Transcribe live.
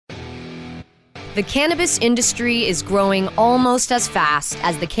The cannabis industry is growing almost as fast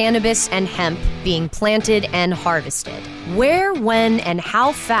as the cannabis and hemp being planted and harvested. Where, when, and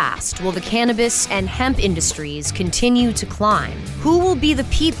how fast will the cannabis and hemp industries continue to climb? Who will be the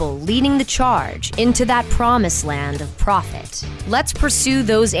people leading the charge into that promised land of profit? Let's pursue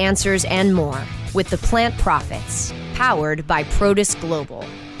those answers and more with the Plant Profits, powered by Protis Global.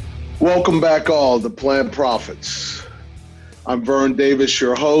 Welcome back all to Plant Profits. I'm Vern Davis,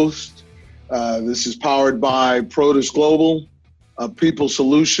 your host. This is powered by Protis Global, a people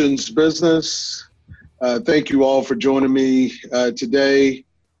solutions business. Thank you all for joining me today.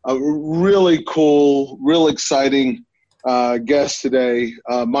 A really cool, real exciting guest today,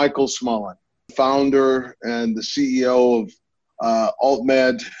 Michael Smullen, founder and the CEO of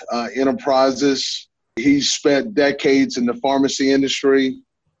AltMed Enterprises. He's spent decades in the pharmacy industry.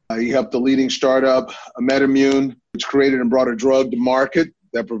 He helped the leading startup, MedImmune, which created and brought a drug to market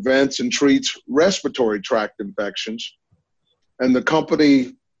that prevents and treats respiratory tract infections. And the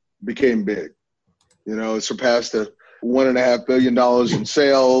company became big. You know, it surpassed the $1.5 billion in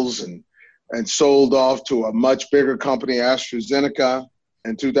sales and sold off to a much bigger company, AstraZeneca,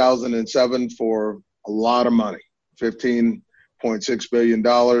 in 2007 for a lot of money, $15.6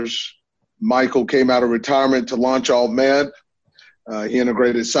 billion. Michael came out of retirement to launch AltMed. He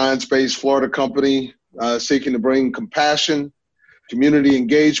integrated a science-based Florida company seeking to bring compassion, community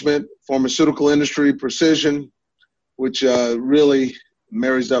engagement, pharmaceutical industry precision, which really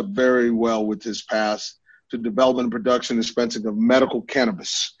marries up very well with his past to development, production, and dispensing of medical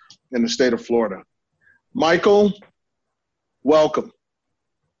cannabis in the state of Florida. Michael, welcome.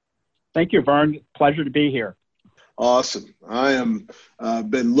 Thank you, Vern. Pleasure to be here. Awesome. I am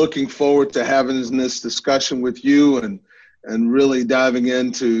been looking forward to having this discussion with you and really diving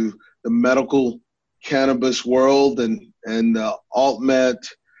into the medical cannabis world and AltMed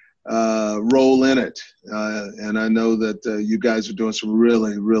role in it. And I know that you guys are doing some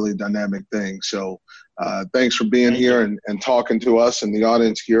really, really dynamic things. So thanks for being here and talking to us and the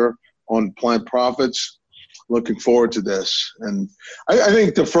audience here on Plant Profits. Looking forward to this. And I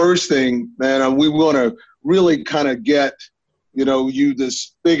think the first thing, man, we want to really kind of get, you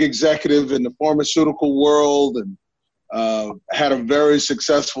this big executive in the pharmaceutical world and had a very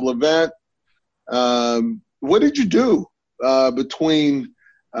successful event. What did you do between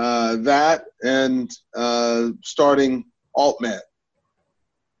that and starting AltMed?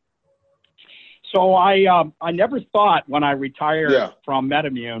 So I never thought when I retired from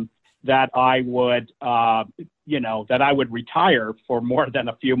MedImmune that I would, that I would retire for more than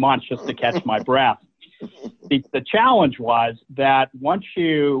a few months just to catch my breath. The challenge was that once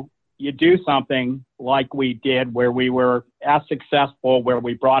you do something like we did, where we were as successful, where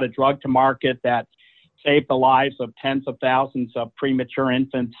we brought a drug to market that saved the lives of tens of thousands of premature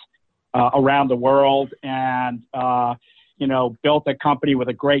infants around the world, and built a company with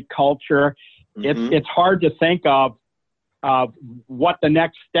a great culture. Mm-hmm. It's hard to think of what the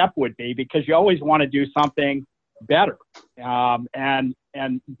next step would be, because you always want to do something better. And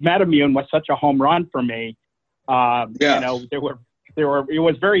MedImmune was such a home run for me. I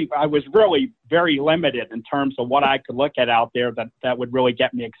was really very limited in terms of what I could look at out there that would really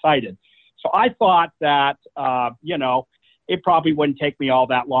get me excited. So I thought that, it probably wouldn't take me all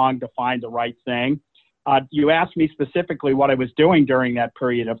that long to find the right thing. You asked me specifically what I was doing during that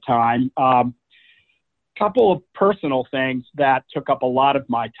period of time. Couple of personal things that took up a lot of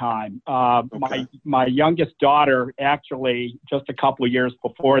my time. Okay. My youngest daughter, actually, just a couple of years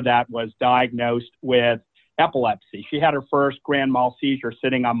before that, was diagnosed with epilepsy. She had her first grand mal seizure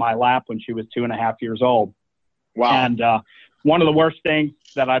sitting on my lap when she was 2.5 years old. Wow. And one of the worst things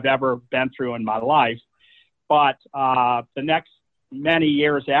that I've ever been through in my life. But the next many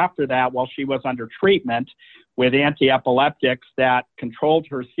years after that, while she was under treatment with anti-epileptics that controlled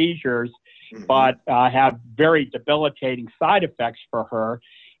her seizures, mm-hmm. but had very debilitating side effects for her,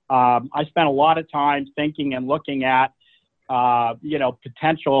 I spent a lot of time thinking and looking at,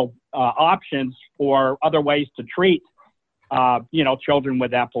 potential options for other ways to treat, children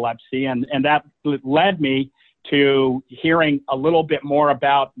with epilepsy. And that led me to hearing a little bit more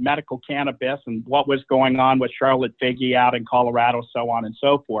about medical cannabis and what was going on with Charlotte Figi out in Colorado, so on and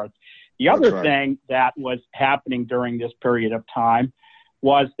so forth. The other thing that was happening during this period of time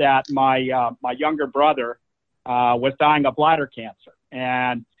was that my younger brother was dying of bladder cancer.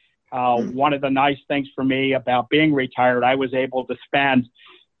 And one of the nice things for me about being retired, I was able to spend,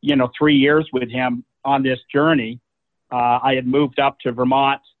 3 years with him on this journey. I had moved up to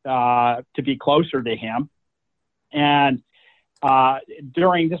Vermont to be closer to him. And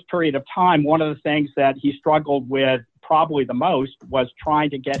during this period of time, one of the things that he struggled with probably the most was trying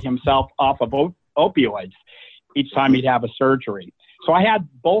to get himself off of opioids each time he'd have a surgery. So I had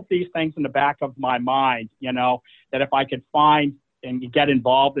both these things in the back of my mind, that if I could find and get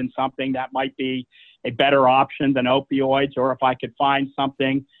involved in something that might be a better option than opioids, or if I could find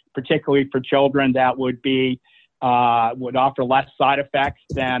something particularly for children that would offer less side effects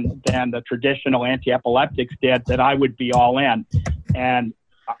than the traditional anti-epileptics did, that I would be all in. And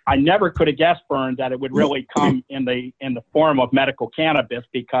I never could have guessed, Vern, that it would really come in the form of medical cannabis,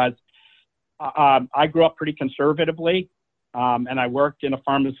 because I grew up pretty conservatively, and I worked in the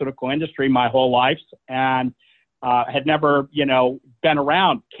pharmaceutical industry my whole life, and had never, been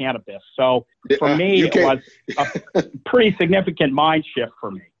around cannabis. So for me, it was a pretty significant mind shift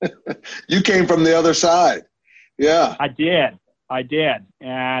for me. You came from the other side. Yeah. I did.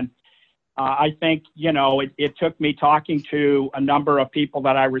 And I think, it took me talking to a number of people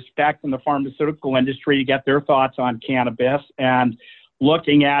that I respect in the pharmaceutical industry to get their thoughts on cannabis, and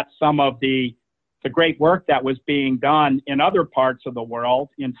looking at some of the great work that was being done in other parts of the world,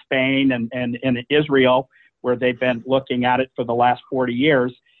 in Spain and in Israel, where they've been looking at it for the last 40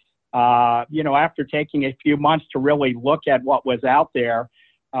 years. After taking a few months to really look at what was out there,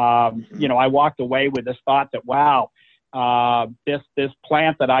 I walked away with this thought that, wow, this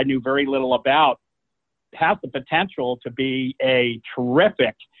plant that I knew very little about has the potential to be a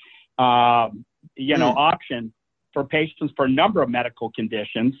terrific, option for patients for a number of medical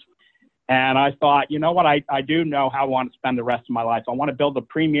conditions. And I thought, I do know how I want to spend the rest of my life. I want to build a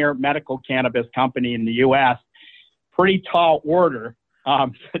premier medical cannabis company in the U.S. Pretty tall order,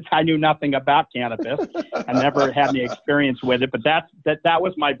 since I knew nothing about cannabis. I never had any experience with it, but that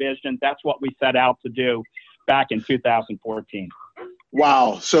was my vision. That's what we set out to do back in 2014.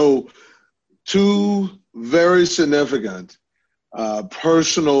 Wow. So 2 very significant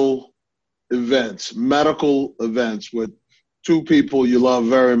personal events, medical events, with 2 people you love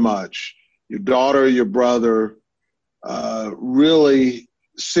very much, your daughter, your brother, really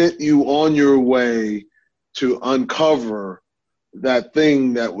sent you on your way to uncover that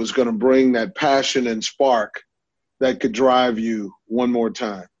thing that was going to bring that passion and spark that could drive you one more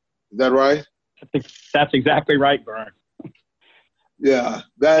time. Is that right? That's exactly right, Vern. Yeah,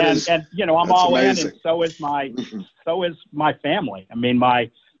 and I'm all amazing. in, and so is my family. I mean, my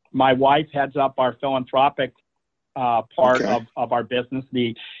wife heads up our philanthropic part of our business,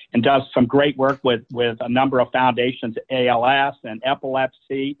 and does some great work with a number of foundations, ALS and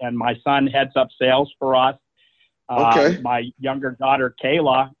epilepsy, and my son heads up sales for us. My younger daughter,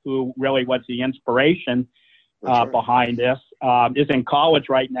 Kayla, who really was the inspiration behind this, is in college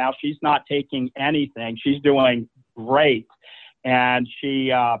right now. She's not taking anything. She's doing great. And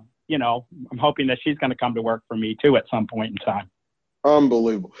she, I'm hoping that she's going to come to work for me too at some point in time.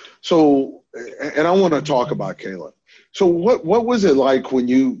 Unbelievable. So, and I want to talk about Kayla. So what was it like when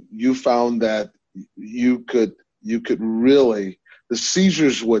you found that you could really, the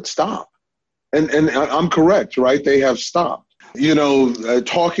seizures would stop? And I'm correct, right? They have stopped.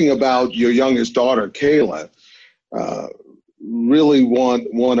 Talking about your youngest daughter, Kayla, really want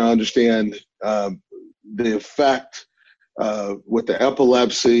to understand the effect with the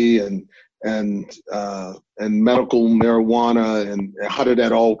epilepsy and medical marijuana, and how did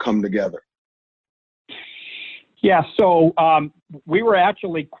that all come together? Yeah, so we were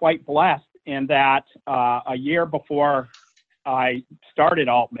actually quite blessed in that a year before I started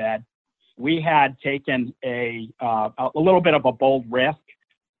AltMed, we had taken a little bit of a bold risk.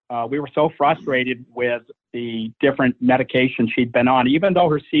 We were so frustrated with the different medications she'd been on. Even though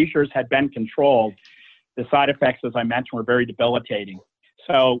her seizures had been controlled, the side effects, as I mentioned, were very debilitating.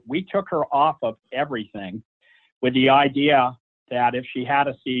 So we took her off of everything with the idea that if she had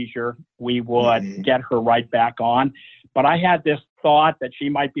a seizure, we would get her right back on. But I had this thought that she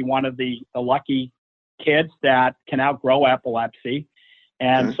might be one of the lucky kids that can outgrow epilepsy.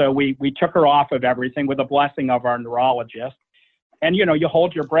 And so we took her off of everything with the blessing of our neurologist. And, you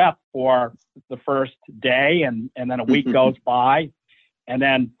hold your breath for the first day, and then a week goes by, and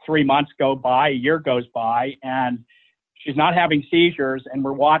then 3 months go by, a year goes by, and she's not having seizures, and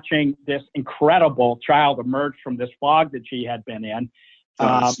we're watching this incredible child emerge from this fog that she had been in.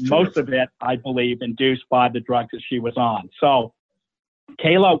 Most of it, I believe, induced by the drugs that she was on. So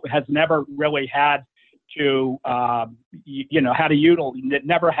Kayla has never really had to,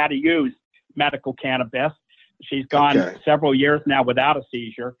 never had to use medical cannabis. She's gone several years now without a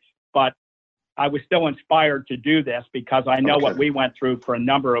seizure, but I was still inspired to do this because I know what we went through for a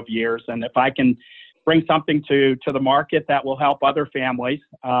number of years. And if I can bring something to the market that will help other families,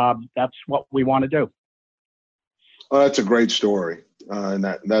 that's what we want to do. Well, that's a great story. And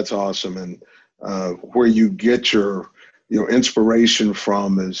that's awesome. And where you get your inspiration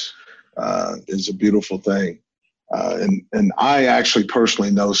from is is a beautiful thing. And I actually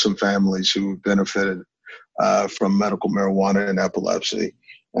personally know some families who benefited from medical marijuana and epilepsy.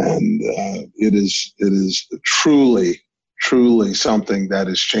 And it is truly something that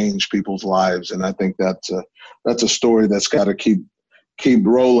has changed people's lives. And I think that's a story that's got to keep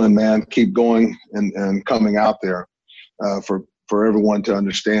rolling, man, keep going and coming out there for everyone to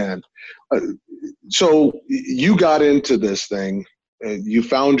understand. So you got into this thing, you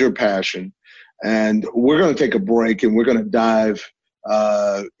found your passion, and we're going to take a break and we're going to dive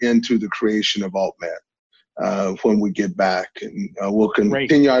into the creation of AltMed when we get back. And we'll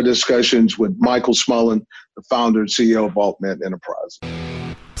continue our discussions with Michael Smullen, the founder and CEO of AltMed Enterprises.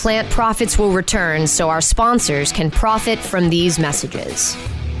 Plant Profits will return so our sponsors can profit from these messages.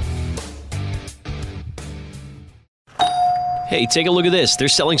 Hey, take a look at this. They're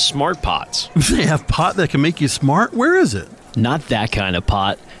selling smart pots. They have pot that can make you smart? Where is it? Not that kind of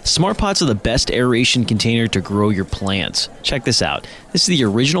pot. Smart pots are the best aeration container to grow your plants. Check this out. This is the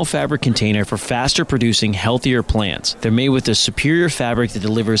original fabric container for faster producing, healthier plants. They're made with a superior fabric that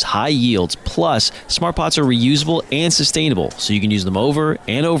delivers high yields. Plus, smart pots are reusable and sustainable, so you can use them over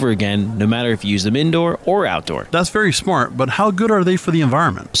and over again, no matter if you use them indoor or outdoor. That's very smart, but how good are they for the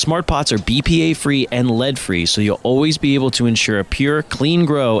environment? Smart pots are BPA-free and lead-free, so you'll always be able to ensure a pure, clean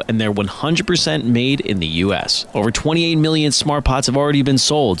grow, and they're 100% made in the U.S. Over 28 million smart pots have already been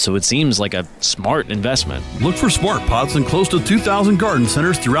sold, so it seems like a smart investment. Look for smart pots in close to 2,000 garden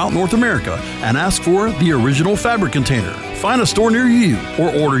centers throughout North America and ask for the original fabric container. Find a store near you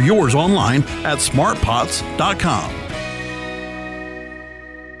or order yours online at smartpots.com.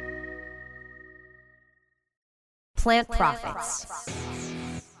 Plant Profits.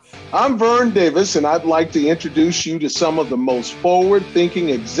 I'm Vern Davis, and I'd like to introduce you to some of the most forward-thinking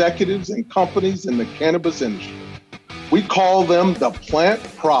executives and companies in the cannabis industry. We call them the Plant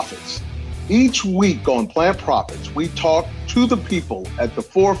Profits. Each week on Plant Profits, we talk to the people at the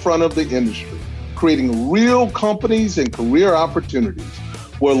forefront of the industry, creating real companies and career opportunities.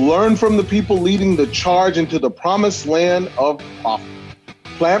 We'll learn from the people leading the charge into the promised land of profit.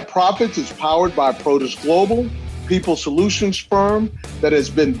 Plant Profits is powered by Produce Global, people solutions firm that has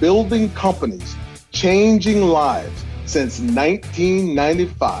been building companies, changing lives since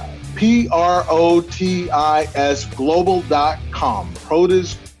 1995. PROTIS Global.com,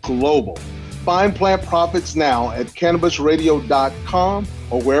 Produce Global. Find Plant Profits now at cannabisradio.com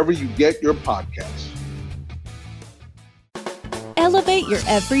or wherever you get your podcasts. Elevate your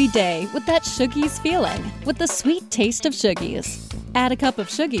everyday with that Shoogies feeling with the sweet taste of Shoogies. Add a cup of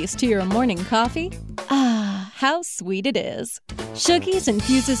Shoogies to your morning coffee. Ah, how sweet it is. Shoogies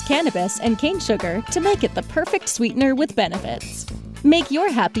infuses cannabis and cane sugar to make it the perfect sweetener with benefits. Make your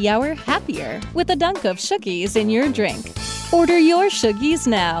happy hour happier with a dunk of Shoogies in your drink. Order your Shoogies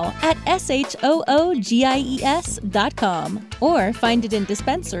now at SHOOGIES.com or find it in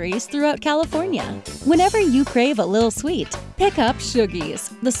dispensaries throughout California. Whenever you crave a little sweet, pick up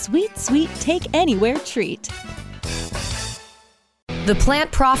Shoogies, the sweet, sweet take-anywhere treat. The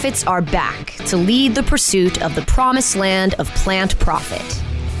Plant Profits are back to lead the pursuit of the promised land of plant profit.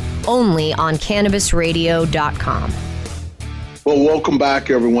 Only on CannabisRadio.com. Well, welcome back,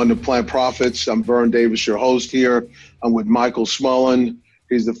 everyone, to Plant Profits. I'm Vern Davis, your host here. I'm with Michael Smullen.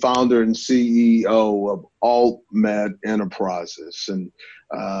 He's the founder and CEO of AltMed Enterprises. And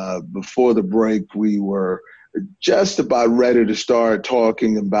before the break, we were just about ready to start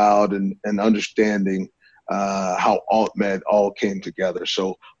talking about and understanding how AltMed all came together.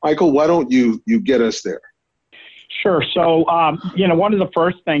 So, Michael, why don't you get us there? Sure. So, one of the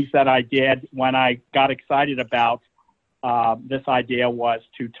first things that I did when I got excited about this idea was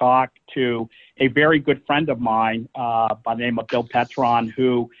to talk to a very good friend of mine by the name of Bill Petron,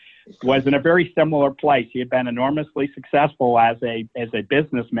 who was in a very similar place. He had been enormously successful as a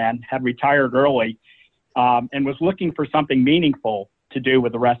businessman, had retired early, and was looking for something meaningful to do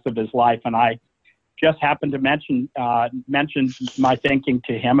with the rest of his life. And I just happened to mention my thinking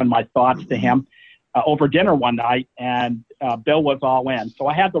to him and my thoughts to him over dinner one night, and Bill was all in. So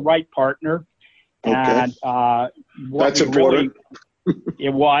I had the right partner. Okay. And that's important.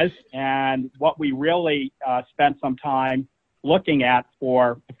 It was, and what we really spent some time looking at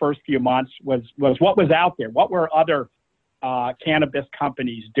for the first few months was what was out there. What were other cannabis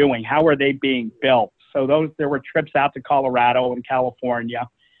companies doing? How were they being built? So there were trips out to Colorado and California,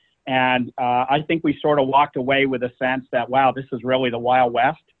 and I think we sort of walked away with a sense that, wow, this is really the Wild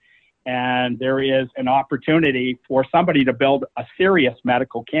West, and there is an opportunity for somebody to build a serious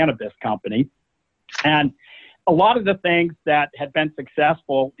medical cannabis company. And a lot of the things that had been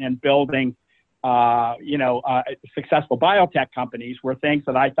successful in building successful biotech companies were things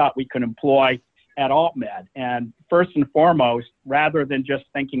that I thought we could employ at AltMed. And first and foremost, rather than just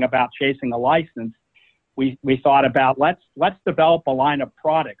thinking about chasing a license, we thought about let's develop a line of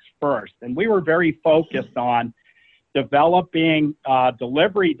products first. And we were very focused on developing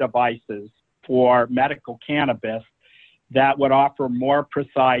delivery devices for medical cannabis that would offer more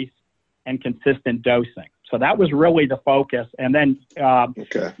precise and consistent dosing. So that was really the focus. And then,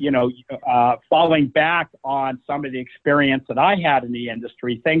 falling back on some of the experience that I had in the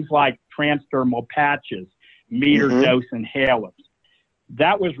industry, things like transdermal patches, meter dose inhalers.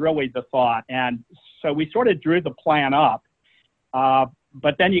 That was really the thought. And so we sort of drew the plan up,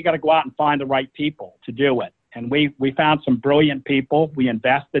 but then you got to go out and find the right people to do it. And we found some brilliant people. We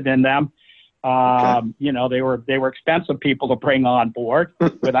invested in them. They were expensive people to bring on board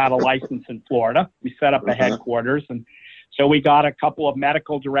without a license in Florida. We set up a headquarters, and so we got a couple of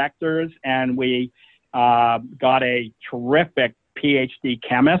medical directors, and we got a terrific PhD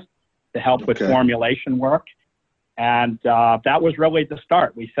chemist to help with formulation work. And that was really the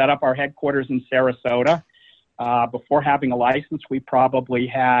start. We set up our headquarters in Sarasota. Before having a license, we probably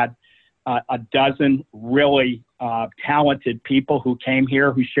had a dozen really talented people who came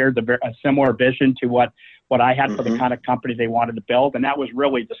here who shared a similar vision to what I had for the kind of company they wanted to build. And that was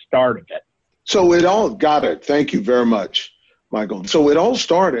really the start of it. So it all got it. Thank you very much, Michael. So it all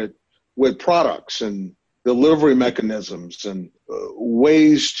started with products and delivery mechanisms and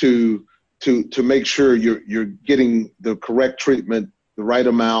ways to make sure you're getting the correct treatment, the right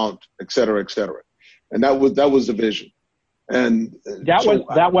amount, et cetera, et cetera. And that was the vision. And that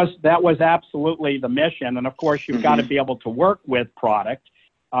was absolutely the mission. And of course, you've got to be able to work with product.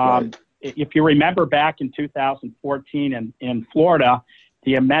 Right. If you remember back in 2014 in Florida,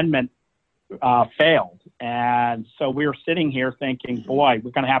 the amendment failed. And so we were sitting here thinking, boy,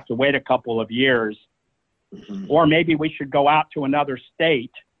 we're going to have to wait a couple of years, or maybe we should go out to another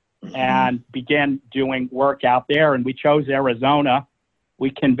state and begin doing work out there. And we chose Arizona.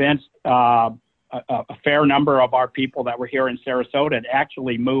 We convinced a fair number of our people that were here in Sarasota to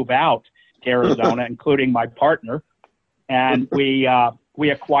actually move out to Arizona, including my partner. And we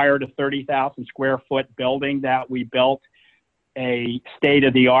acquired a 30,000 square foot building that we built a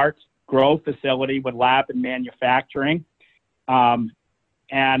state-of-the-art grow facility with lab and manufacturing. And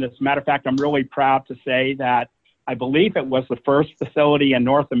as a matter of fact, I'm really proud to say that I believe it was the first facility in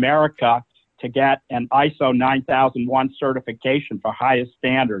North America to get an ISO 9001 certification for highest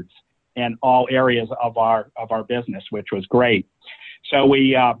standards in all areas of our business, which was great. So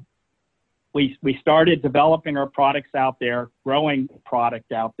we started developing our products out there, growing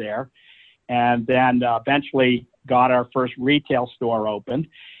product out there, and then eventually got our first retail store opened.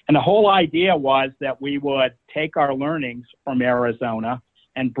 And the whole idea was that we would take our learnings from Arizona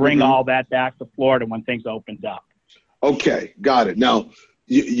and bring all that back to Florida when things opened up. Okay, got it. Now,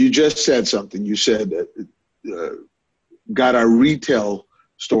 you just said something. You said got our retail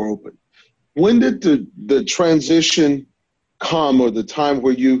store open. When did the transition come, or the time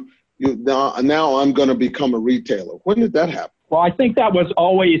where you now I'm going to become a retailer? When did that happen? Well, I think that was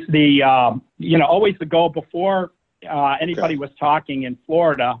always always the goal before anybody was talking in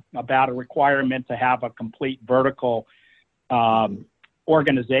Florida about a requirement to have a complete vertical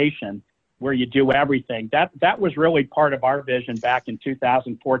organization where you do everything. That was really part of our vision back in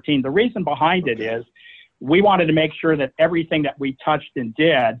 2014. The reason behind it is we wanted to make sure that everything that we touched and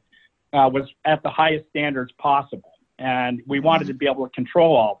did was at the highest standards possible. And we wanted to be able to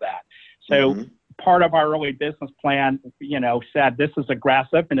control all that. So part of our early business plan, said this is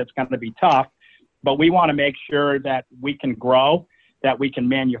aggressive and it's going to be tough, but we want to make sure that we can grow, that we can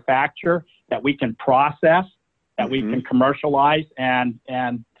manufacture, that we can process, that we can commercialize and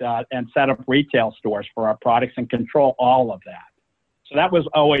set up retail stores for our products and control all of that. So that was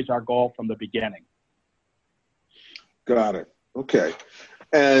always our goal from the beginning. Got it. Okay.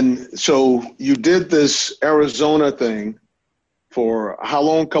 And so you did this Arizona thing for how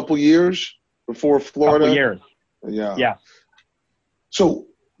long? Couple years before Florida? Couple years. Yeah. Yeah. So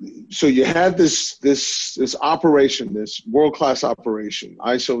you had this operation, this world-class operation,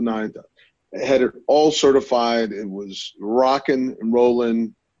 ISO 9000. It had it all certified. It was rocking and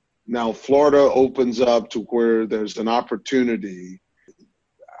rolling. Now Florida opens up to where there's an opportunity.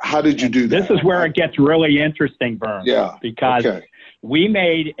 How did you do that? This is where it gets really interesting, Vern. Yeah. Because we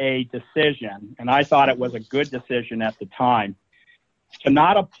made a decision, and I thought it was a good decision at the time, to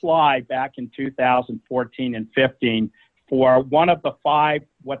not apply back in 2014 and 15 for one of the 5,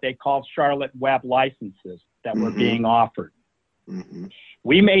 what they call Charlotte Web licenses that were being offered.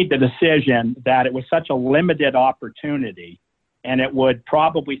 We made the decision that it was such a limited opportunity, and it would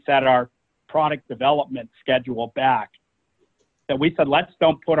probably set our product development schedule back. So we said, let's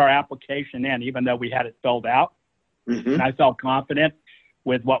don't put our application in, even though we had it filled out. Mm-hmm. And I felt confident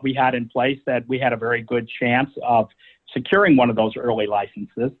with what we had in place that we had a very good chance of securing one of those early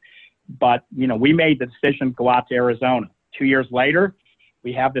licenses. But, we made the decision to go out to Arizona. 2 years later,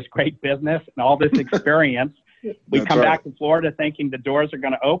 we have this great business and all this experience. We come back to Florida thinking the doors are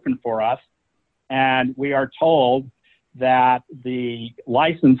going to open for us. And we are told that the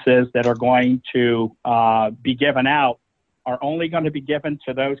licenses that are going to be given out are only going to be given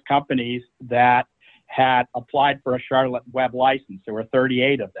to those companies that had applied for a Charlotte Web license. There were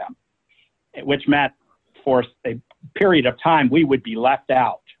 38 of them, which meant for a period of time we would be left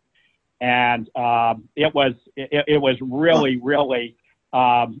out. And it was really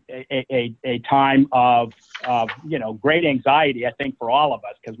a time of great anxiety, I think, for all of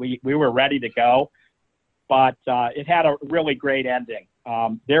us, because we were ready to go, but it had a really great ending.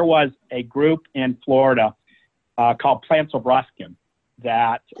 There was a group in Florida called Plants of Ruskin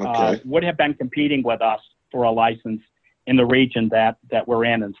that would have been competing with us for a license in the region that we're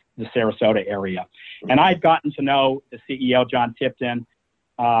in the Sarasota area. And I'd gotten to know the CEO, John Tipton,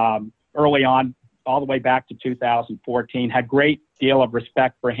 early on, all the way back to 2014, had great deal of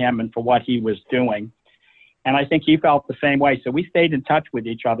respect for him and for what he was doing. And I think he felt the same way. So we stayed in touch with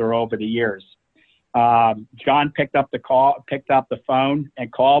each other over the years. John picked up the phone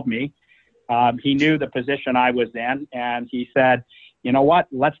and called me. He knew the position I was in, and he said, you know what,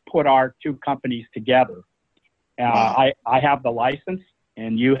 let's put our two companies together. I have the license,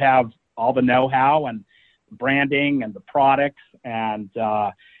 and you have all the know-how and branding and the products and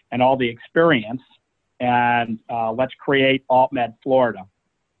all the experience, and let's create AltMed Florida.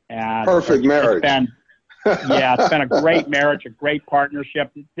 And perfect marriage. It's been a great marriage, a great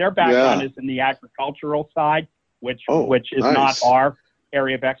partnership. Their background is in the agricultural side, which is not our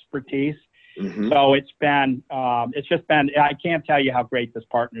area of expertise. Mm-hmm. So it's just been, I can't tell you how great this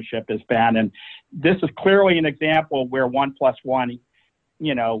partnership has been. And this is clearly an example where 1 + 1,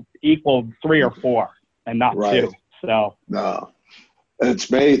 equaled 3 or 4 and not 2. So no, it's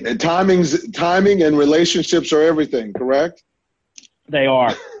made, and timing and relationships are everything, correct? They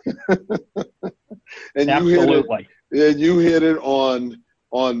are. And absolutely. You hit it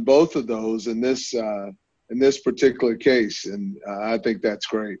on both of those in this particular case. And I think that's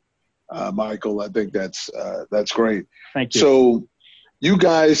great. Michael, I think that's great. Thank you. So you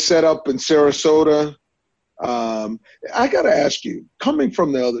guys set up in Sarasota. I got to ask you, coming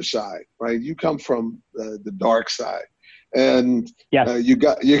from the other side, right? You come from the dark side, and yes. You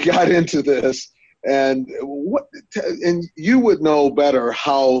got into this, and you would know better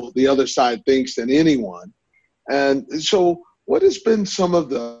how the other side thinks than anyone. And so, what has been some of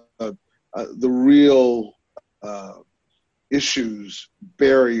the real issues,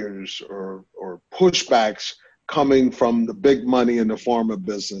 barriers, or pushbacks coming from the big money in the pharma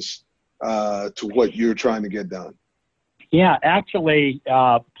business to what you're trying to get done? Yeah, actually,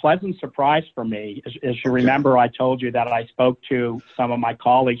 pleasant surprise for me. As you remember, I told you that I spoke to some of my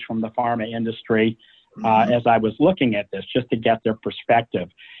colleagues from the pharma industry as I was looking at this, just to get their perspective.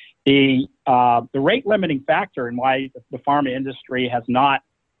 The rate limiting factor in why the pharma industry has not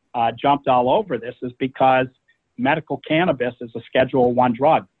jumped all over this is because medical cannabis is a Schedule I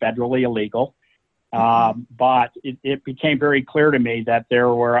drug, federally illegal. But it became very clear to me that there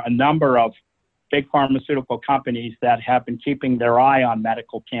were a number of big pharmaceutical companies that have been keeping their eye on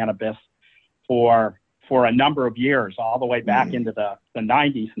medical cannabis for a number of years, all the way back into the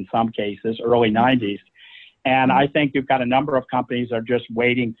 90s in some cases, early 90s. And I think you've got a number of companies that are just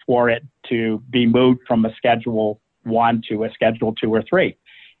waiting for it to be moved from a Schedule I to a Schedule II or III.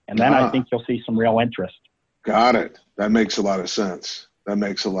 And then I think you'll see some real interest. Got it. That makes a lot of sense.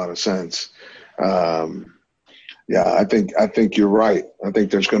 Yeah, I think you're right. I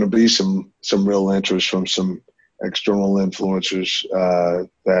think there's going to be some real interest from some external influencers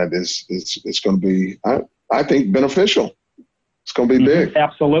that is going to be, I think, beneficial. It's going to be big.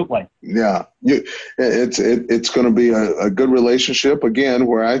 Absolutely. Yeah, it's going to be a good relationship again,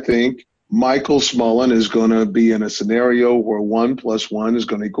 where I think Michael Smullen is going to be in a scenario where 1 + 1 is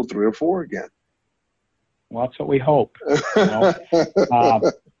going to equal 3 or 4 again. Well, that's what we hope.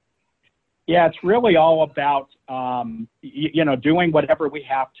 Yeah, it's really all about, doing whatever we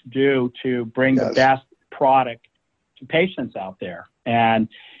have to do to bring the best product to patients out there. And,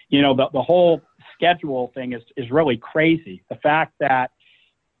 the whole schedule thing is really crazy. The fact that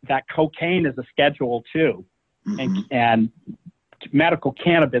cocaine is a Schedule II and medical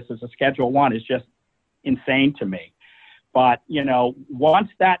cannabis is a Schedule I is just insane to me. But, once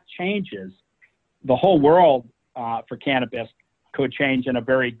that changes, the whole world for cannabis could change in a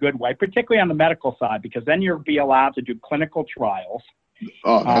very good way, particularly on the medical side, because then you'll be allowed to do clinical trials.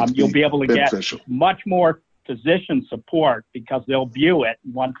 You'll be able to get much more physician support because they'll view it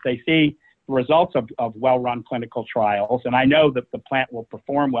once they see the results of well-run clinical trials. And I know that the plant will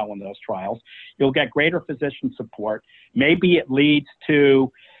perform well in those trials. You'll get greater physician support. Maybe it leads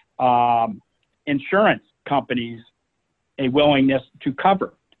to insurance companies a willingness to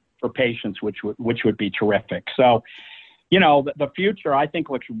cover for patients, which would be terrific. So, the future, I think,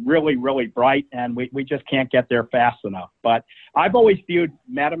 looks really, really bright, and we just can't get there fast enough. But I've always viewed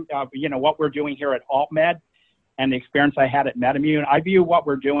what we're doing here at AltMed and the experience I had at MedImmune, I view what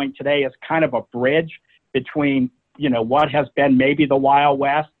we're doing today as kind of a bridge between, what has been maybe the Wild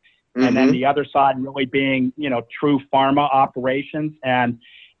West, and then the other side really being, true pharma operations. And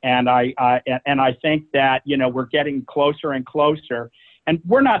I think that, we're getting closer and closer. And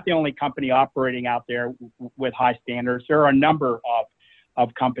we're not the only company operating out there with high standards. There are a number of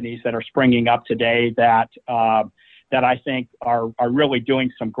companies that are springing up today that I think are really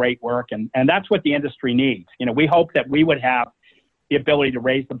doing some great work. And that's what the industry needs. We hope that we would have the ability to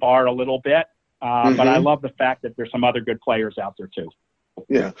raise the bar a little bit. But I love the fact that there's some other good players out there too.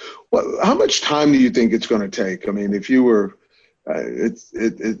 Yeah. Well, how much time do you think it's going to take? I mean, if you were,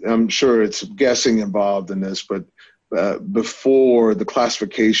 I'm sure it's guessing involved in this, but before the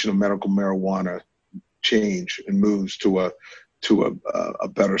classification of medical marijuana change and moves to a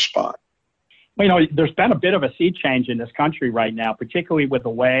better spot? Well, there's been a bit of a sea change in this country right now, particularly with the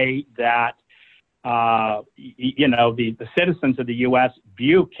way that, the citizens of the U.S.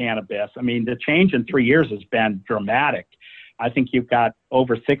 view cannabis. I mean, the change in 3 years has been dramatic. I think you've got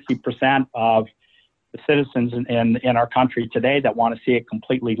over 60% of the citizens in our country today that want to see it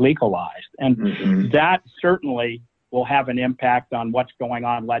completely legalized. And that certainly will have an impact on what's going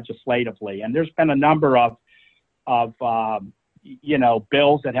on legislatively. And there's been a number of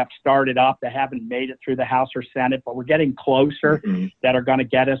bills that have started up that haven't made it through the House or Senate, but we're getting closer that are going to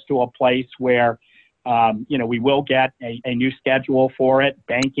get us to a place where, we will get a new schedule for it.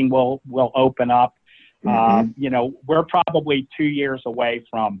 Banking will open up. We're probably 2 years away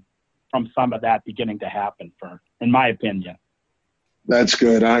from some of that beginning to happen, in my opinion. That's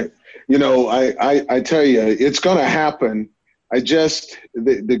good. I tell you, it's going to happen.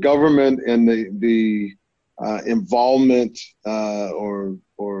 The government and the involvement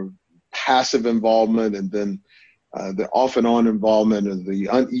or passive involvement, and then the off and on involvement, and the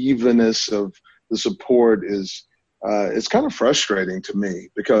unevenness of the support is it's kind of frustrating to me,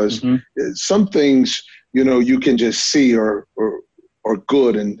 because some things you can just see are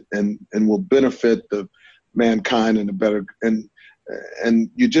good and will benefit the mankind and the better, and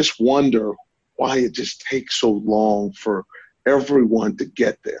you just wonder why it just takes so long for everyone to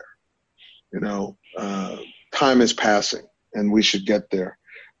get there. Time is passing and we should get there.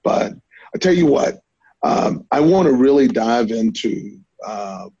 But I tell you what, I want to really dive into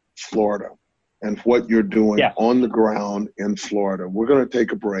Florida and what you're doing on the ground in Florida. We're going to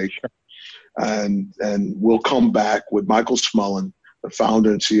take a break, and we'll come back with Michael Smullen, the founder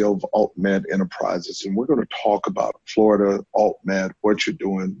and CEO of AltMed Enterprises, and we're going to talk about Florida, AltMed, what you're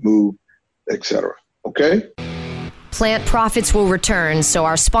doing, Move, etc. Okay? Plant Profits will return so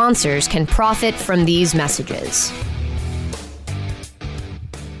our sponsors can profit from these messages.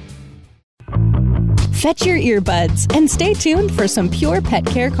 Fetch your earbuds and stay tuned for some pure pet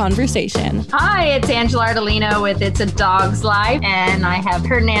care conversation. Hi, it's Angela Ardolino with It's a Dog's Life, and I have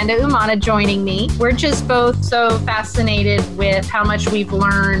Hernanda Umana joining me. We're just both so fascinated with how much we've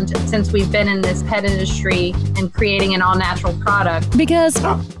learned since we've been in this pet industry and creating an all-natural product. Because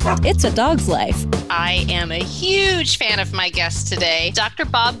it's a dog's life. I am a huge fan of my guest today, Dr.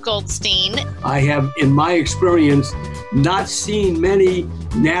 Bob Goldstein. I have, in my experience, not seen many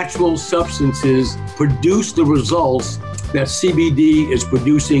natural substances produce the results that CBD is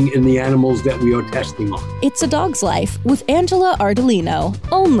producing in the animals that we are testing on. It's a Dog's Life with Angela Ardolino,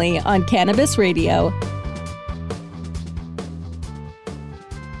 only on Cannabis Radio.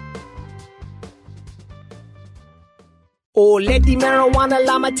 Oh, let the marijuana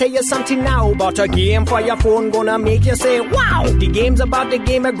llama tell you something now about a game for your phone gonna make you say, wow! The game's about the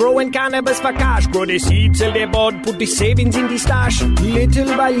game of growing cannabis for cash. Grow the seed, sell the bud, put the savings in the stash.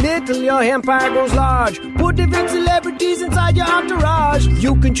 Little by little, your empire grows large. Put the big celebrities inside your entourage.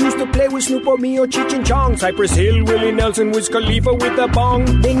 You can choose to play with Snoop or me or Cheech and Chong, Cypress Hill, Willie Nelson, Wiz Khalifa with a bong.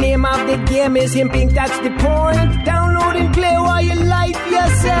 The name of the game is Hemp Inc., that's the point. Download and play while you light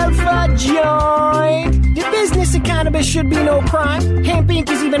yourself a joint. The business of cannabis should be no crime. Hemp Inc.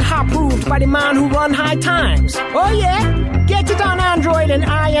 is even hot-proofed by the man who run High Times. Oh yeah? Get it on Android and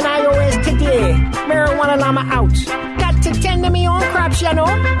iOS today. Marijuana Llama out. Got to 10 minding me own crops, you know.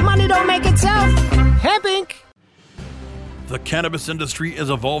 Money don't make itself. Hemp Inc. The cannabis industry is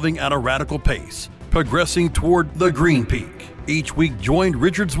evolving at a radical pace, progressing toward the green peak. Each week, join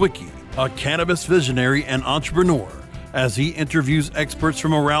Richard Zwicky, a cannabis visionary and entrepreneur, as he interviews experts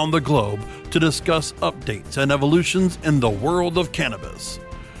from around the globe to discuss updates and evolutions in the world of cannabis.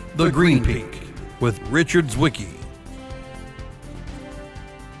 The Green Peak with Richard Zwicky.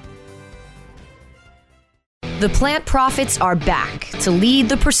 The Plant Prophets are back to lead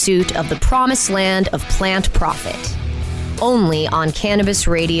the pursuit of the promised land of plant profit. Only on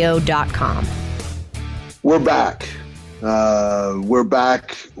CannabisRadio.com. We're back. We're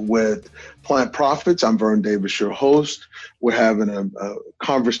back with Plant Profits. I'm Vern Davis, your host. We're having a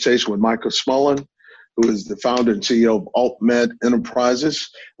conversation with Michael Smullen, who is the founder and CEO of AltMed Enterprises.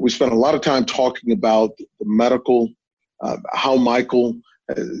 We spent a lot of time talking about the medical, how Michael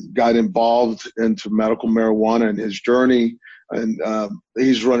got involved into medical marijuana and his journey. And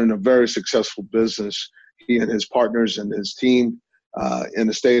he's running a very successful business, he and his partners and his team in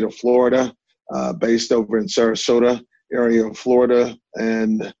the state of Florida, based over in Sarasota area of Florida.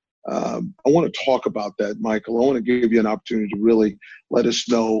 And I want to talk about that, Michael. I want to give you an opportunity to really let us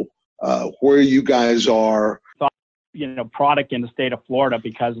know where you guys are. Product in the state of Florida,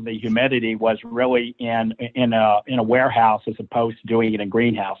 because of the humidity, was really in a warehouse as opposed to doing it in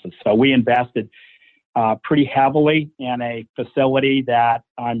greenhouses. So we invested pretty heavily in a facility that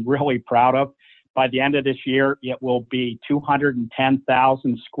I'm really proud of. By the end of this year, it will be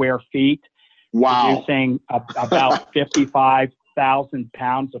 210,000 square feet, producing about 55,000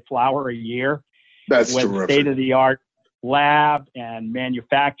 pounds of flower a year. That's with terrific. State-of-the-art lab and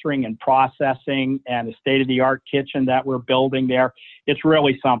manufacturing and processing and a state-of-the-art kitchen that we're building there. It's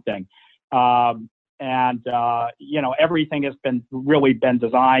really something. Everything has been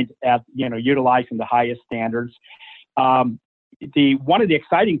designed at, utilizing the highest standards. One of the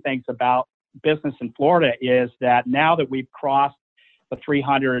exciting things about business in Florida is that now that we've crossed the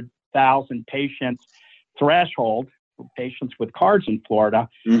 300,000 patients threshold, patients with cards in Florida,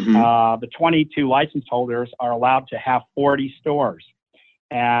 the 22 license holders are allowed to have 40 stores.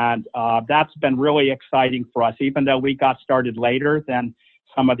 And that's been really exciting for us, even though we got started later than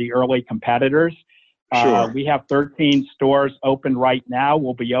some of the early competitors. Sure. We have 13 stores open right now.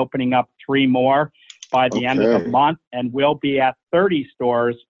 We'll be opening up 3 more by the end of the month, and we'll be at 30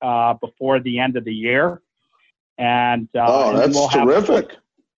 stores before the end of the year. And that's terrific.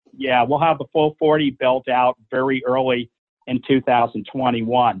 We'll have the full 40 built out very early in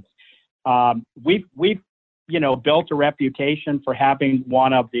 2021. We've built a reputation for having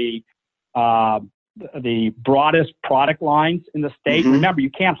one of the broadest product lines in the state. Remember, you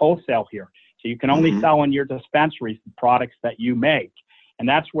can't wholesale here, so you can only sell in your dispensaries the products that you make. And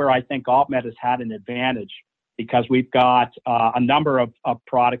that's where I think AltMed has had an advantage, because we've got a number of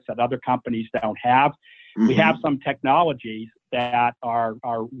products that other companies don't have. We have some technologies that are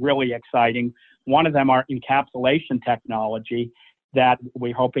really exciting. One of them are encapsulation technology that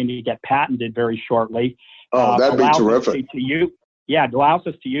we're hoping to get patented very shortly. That'd be terrific. It allows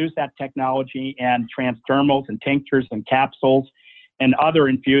us to use that technology and transdermals and tinctures and capsules and other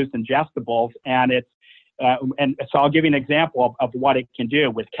infused ingestibles. And so I'll give you an example of what it can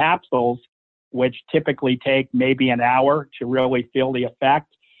do. With capsules, which typically take maybe an hour to really feel the effect,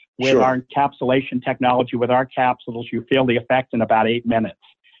 with our encapsulation technology, with our capsules, you feel the effect in about 8 minutes,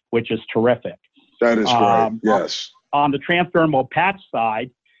 which is terrific. That is great, yes. On the transdermal patch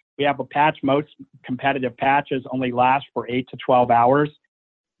side, we have a patch. Most competitive patches only last for 8 to 12 hours.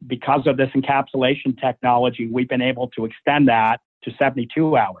 Because of this encapsulation technology, we've been able to extend that to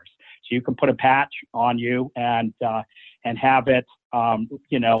 72 hours. So you can put a patch on you and have it,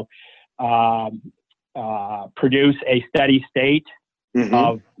 produce a steady state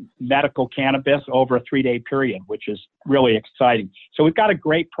of medical cannabis over a 3-day period, which is really exciting. So we've got a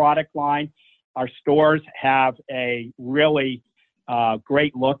great product line. Our stores have a really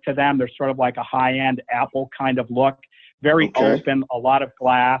great look to them. They're sort of like a high-end Apple kind of look, very open, a lot of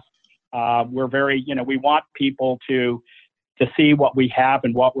glass. We're very, we want people to see what we have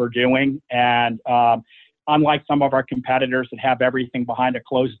and what we're doing. And unlike some of our competitors that have everything behind a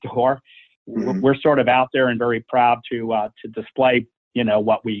closed door, we're sort of out there and very proud to display,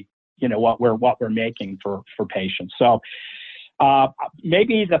 what we're making for patients. So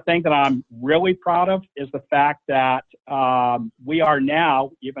maybe the thing that I'm really proud of is the fact that we are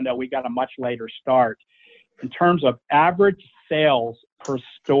now, even though we got a much later start, in terms of average sales per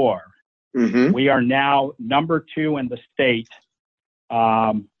store, we are now number 2 in the state.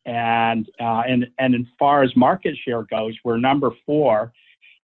 And as far as market share goes, we're number 4.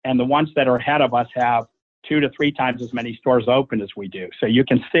 And the ones that are ahead of us have 2 to 3 times as many stores open as we do. So you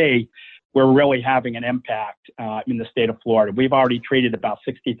can see we're really having an impact in the state of Florida. We've already treated about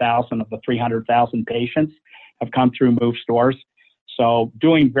 60,000 of the 300,000 patients have come through Move stores. So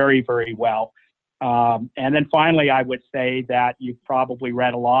doing very, very well. And then finally, I would say that you've probably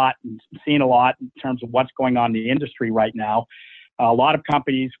read a lot and seen a lot in terms of what's going on in the industry right now. A lot of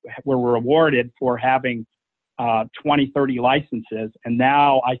companies were rewarded for having 20, 30 licenses. And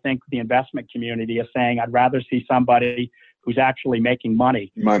now I think the investment community is saying, I'd rather see somebody who's actually making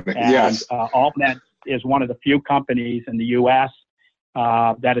money. And yes. AltMed is one of the few companies in the U.S.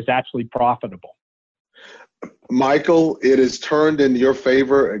 That is actually profitable. Michael, it has turned in your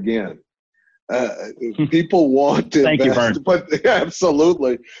favor again. People want to Thank invest, you, Vern. but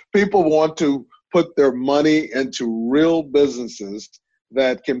absolutely. People want to put their money into real businesses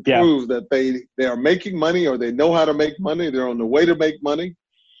that can prove that they are making money, or they know how to make money. They're on the way to make money.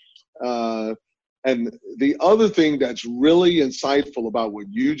 And the other thing that's really insightful about what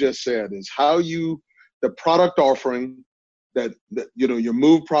you just said is how the product offering that your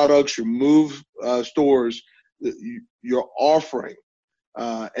Move products, your Move stores, you're offering,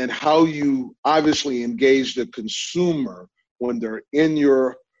 and how you obviously engage the consumer when they're in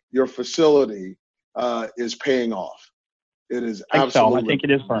your facility is paying off. It is absolutely. I think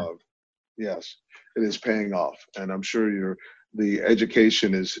it is, Vern. Yes, it is paying off, and I'm sure the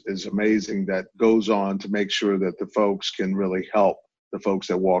education is amazing that goes on to make sure that the folks can really help the folks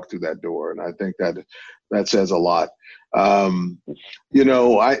that walk through that door, and I think that says a lot.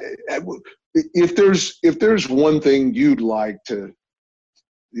 If there's one thing you'd like to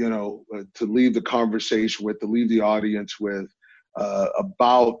leave the conversation with, to leave the audience with,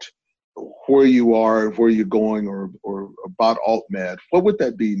 about where you are, where you're going, or about AltMed, what would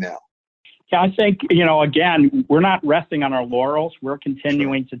that be now? Yeah, I think, again, we're not resting on our laurels. We're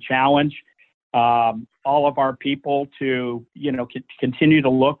continuing to challenge all of our people to, continue to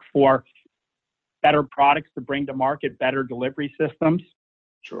look for better products to bring to market, better delivery systems.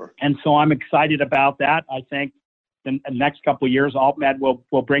 Sure. And so I'm excited about that. I think in the next couple of years, AltMed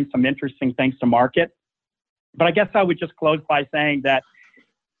will bring some interesting things to market. But I guess I would just close by saying that,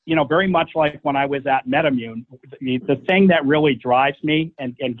 very much like when I was at MedImmune, the thing that really drives me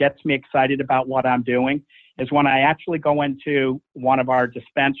and gets me excited about what I'm doing is when I actually go into one of our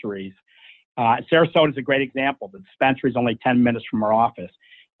dispensaries. Sarasota is a great example. The dispensary is only 10 minutes from our office.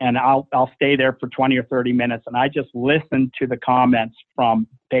 And I'll stay there for 20 or 30 minutes, and I just listen to the comments from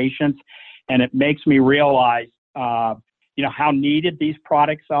patients, and it makes me realize, how needed these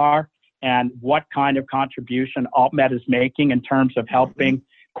products are and what kind of contribution AltMed is making in terms of helping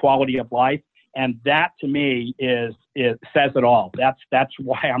quality of life. And that, to me, says it all. That's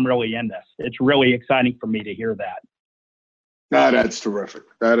why I'm really in this. It's really exciting for me to hear that. That's terrific.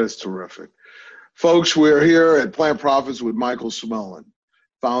 That is terrific. Folks, we're here at Plant Profits with Michael Smullen,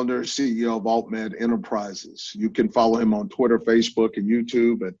 founder, CEO of AltMed Enterprises. You can follow him on Twitter, Facebook, and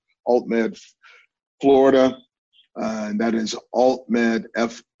YouTube at AltMed Florida. And that is AltMed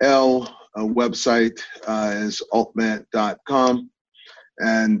FL. Website is altmed.com.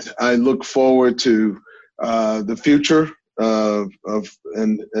 And I look forward to the future and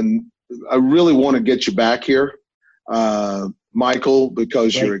I really want to get you back here, Michael,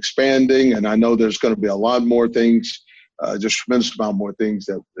 because you're expanding, and I know there's going to be a lot more things, just tremendous amount more things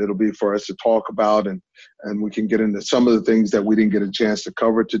that it'll be for us to talk about, and we can get into some of the things that we didn't get a chance to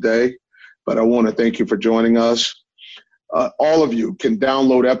cover today. But I want to thank you for joining us. All of you can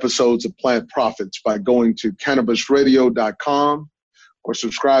download episodes of Plant Profits by going to cannabisradio.com or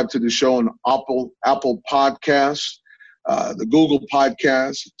subscribe to the show on Apple Podcasts, the Google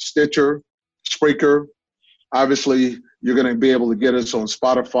Podcasts, Stitcher, Spreaker. Obviously, you're going to be able to get us on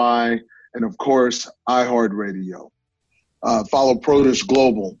Spotify and, of course, iHeartRadio. Follow Produce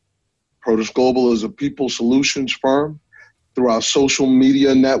Global. Produce Global is a people solutions firm through our social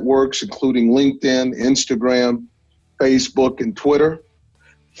media networks, including LinkedIn, Instagram, Facebook, and Twitter.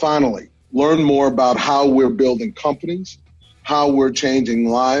 Finally, learn more about how we're building companies, how we're changing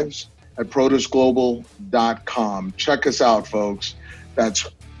lives at produceglobal.com. Check us out, folks. That's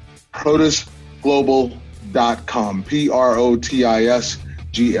produceglobal.com,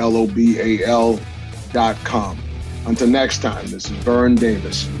 PROTISGLOBAL.com. Until next time, this is Vern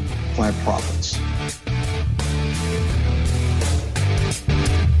Davis, Plant Profits.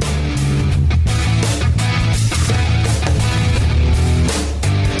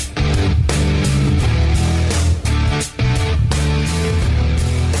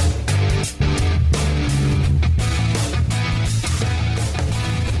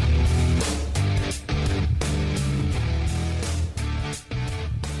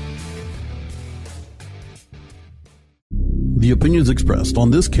 The opinions expressed on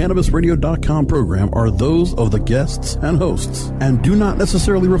this CannabisRadio.com program are those of the guests and hosts and do not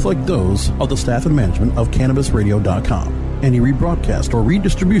necessarily reflect those of the staff and management of CannabisRadio.com. Any rebroadcast or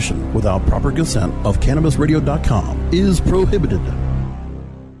redistribution without proper consent of CannabisRadio.com is prohibited.